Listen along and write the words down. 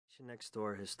PlayStation next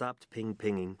door has stopped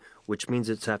pinging, which means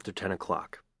it's after 10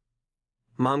 o'clock.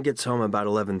 Mom gets home about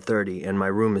 11:30 and my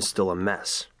room is still a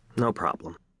mess. No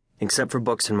problem. Except for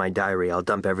books and my diary, I'll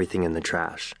dump everything in the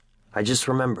trash. I just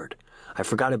remembered. I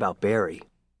forgot about Barry.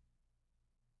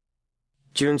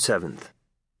 June 7th.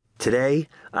 Today,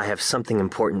 I have something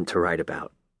important to write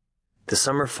about. The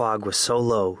summer fog was so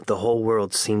low, the whole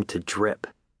world seemed to drip.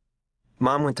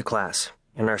 Mom went to class,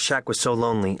 and our shack was so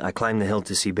lonely, I climbed the hill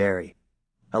to see Barry.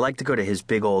 I like to go to his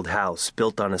big old house,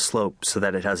 built on a slope so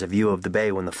that it has a view of the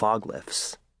bay when the fog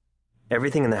lifts.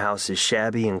 Everything in the house is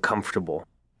shabby and comfortable.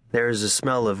 There is a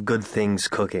smell of good things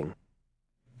cooking.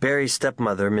 Barry's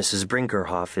stepmother, Mrs.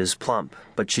 Brinkerhoff, is plump,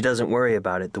 but she doesn't worry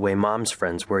about it the way Mom's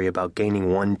friends worry about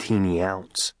gaining 1 teeny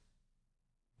ounce.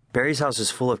 Barry's house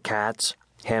is full of cats,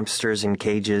 hamsters in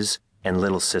cages, and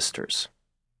little sisters.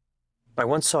 I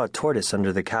once saw a tortoise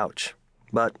under the couch,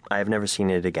 but I have never seen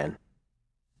it again.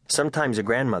 Sometimes a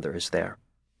grandmother is there.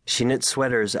 She knits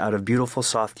sweaters out of beautiful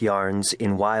soft yarns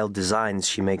in wild designs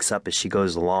she makes up as she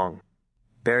goes along.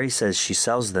 Barry says she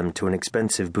sells them to an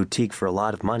expensive boutique for a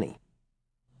lot of money.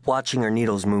 Watching her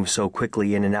needles move so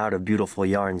quickly in and out of beautiful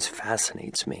yarns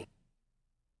fascinates me.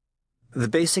 The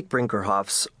basic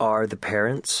Brinkerhoffs are the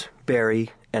parents,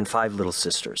 Barry, and 5 little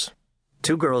sisters.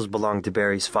 2 girls belong to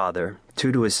Barry's father,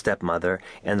 2 to his stepmother,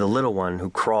 and the little one who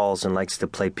crawls and likes to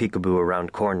play peekaboo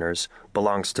around corners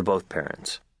belongs to both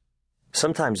parents.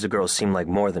 Sometimes the girls seem like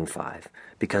more than 5,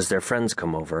 because their friends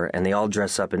come over and they all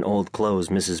dress up in old clothes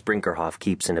Mrs. Brinkerhoff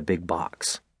keeps in a big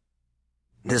box.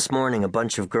 This morning, a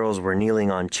bunch of girls were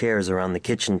kneeling on chairs around the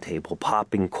kitchen table,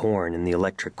 popping corn in the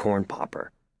electric corn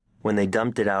popper. When they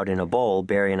dumped it out in a bowl,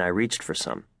 Barry and I reached for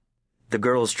some. The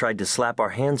girls tried to slap our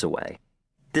hands away.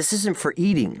 "This isn't for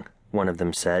eating," one of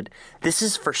them said. "This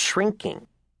is for shrinking."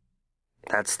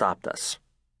 That stopped us.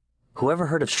 Whoever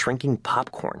heard of shrinking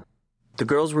popcorn? The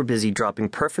girls were busy dropping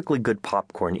perfectly good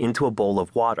popcorn into a bowl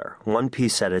of water, 1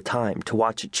 piece at a time, to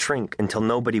watch it shrink until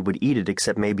nobody would eat it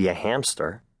except maybe a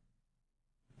hamster.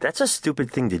 "That's a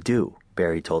stupid thing to do,"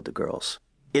 Barry told the girls.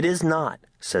 "It is not,"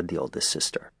 said the oldest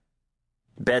sister.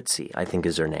 Betsy, I think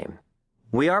is her name.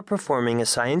 "We are performing a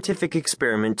scientific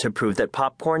experiment to prove that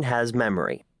popcorn has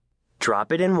memory.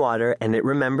 Drop it in water and it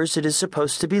remembers it is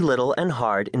supposed to be little and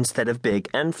hard instead of big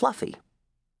and fluffy."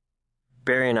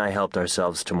 Barry and I helped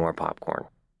ourselves to more popcorn.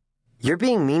 "You're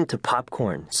being mean to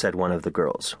popcorn," said one of the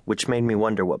girls, which made me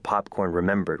wonder what popcorn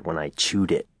remembered when I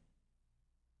chewed it.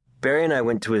 Barry and I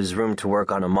went to his room to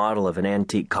work on a model of an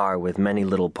antique car with many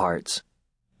little parts.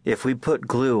 If we put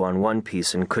glue on 1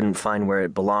 piece and couldn't find where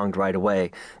it belonged right away,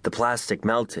 the plastic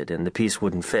melted and the piece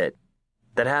wouldn't fit.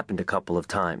 That happened a couple of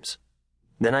times.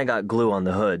 Then I got glue on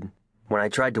the hood. When I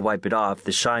tried to wipe it off,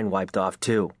 the shine wiped off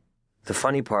too. The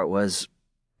funny part was,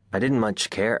 I didn't much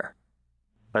care.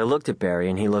 I looked at Barry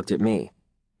and he looked at me.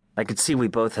 I could see we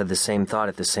both had the same thought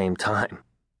at the same time.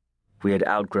 We had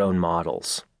outgrown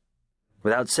models.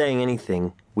 Without saying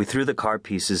anything, we threw the car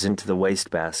pieces into the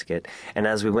wastebasket, and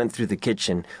as we went through the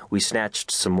kitchen, we snatched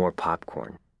some more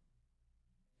popcorn.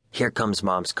 Here comes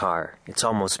Mom's car. It's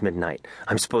almost midnight.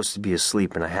 I'm supposed to be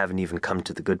asleep, and I haven't even come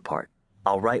to the good part.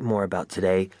 I'll write more about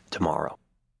today tomorrow.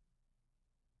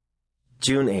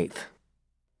 June 8th.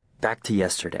 Back to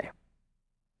yesterday.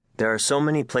 There are so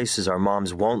many places our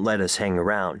moms won't let us hang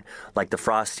around, like the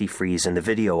Frosty Freeze and the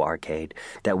video arcade,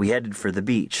 that we headed for the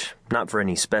beach, not for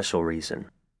any special reason.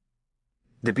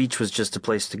 The beach was just a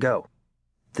place to go.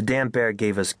 The damp air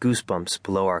gave us goosebumps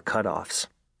below our cutoffs.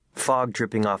 Fog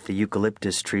dripping off the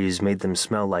eucalyptus trees made them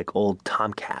smell like old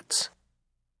tomcats.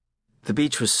 The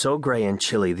beach was so gray and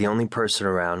chilly, the only person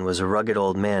around was a rugged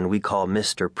old man we call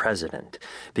Mr. President,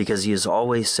 because he is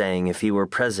always saying if he were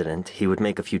president, he would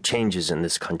make a few changes in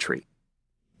this country.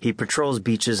 He patrols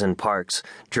beaches and parks,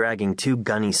 dragging 2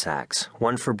 gunny sacks,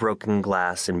 one for broken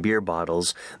glass and beer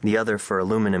bottles, the other for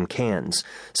aluminum cans,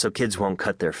 so kids won't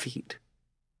cut their feet.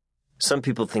 Some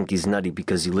people think he's nutty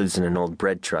because he lives in an old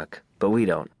bread truck, but we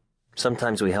don't.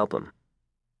 Sometimes we help him.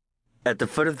 At the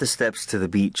foot of the steps to the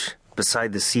beach,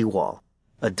 beside the seawall,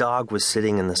 a dog was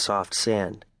sitting in the soft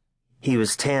sand. He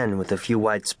was tan with a few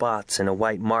white spots and a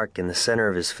white mark in the center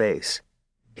of his face.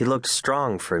 He looked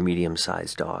strong for a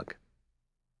medium-sized dog.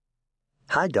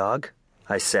 "Hi, dog,"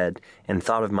 I said, and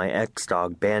thought of my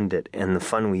ex-dog Bandit and the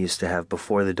fun we used to have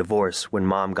before the divorce when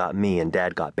Mom got me and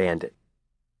Dad got Bandit.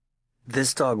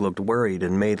 This dog looked worried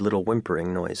and made little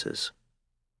whimpering noises.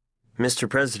 Mr.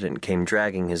 President came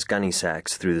dragging his gunny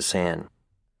sacks through the sand.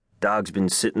 "Dog's been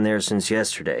sitting there since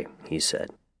yesterday," he said.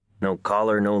 "No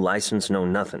collar, no license, no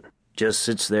nothing. Just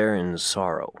sits there in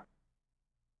sorrow."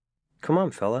 "Come on,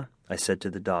 fella," I said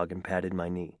to the dog and patted my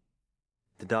knee.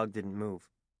 The dog didn't move.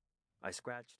 I scratched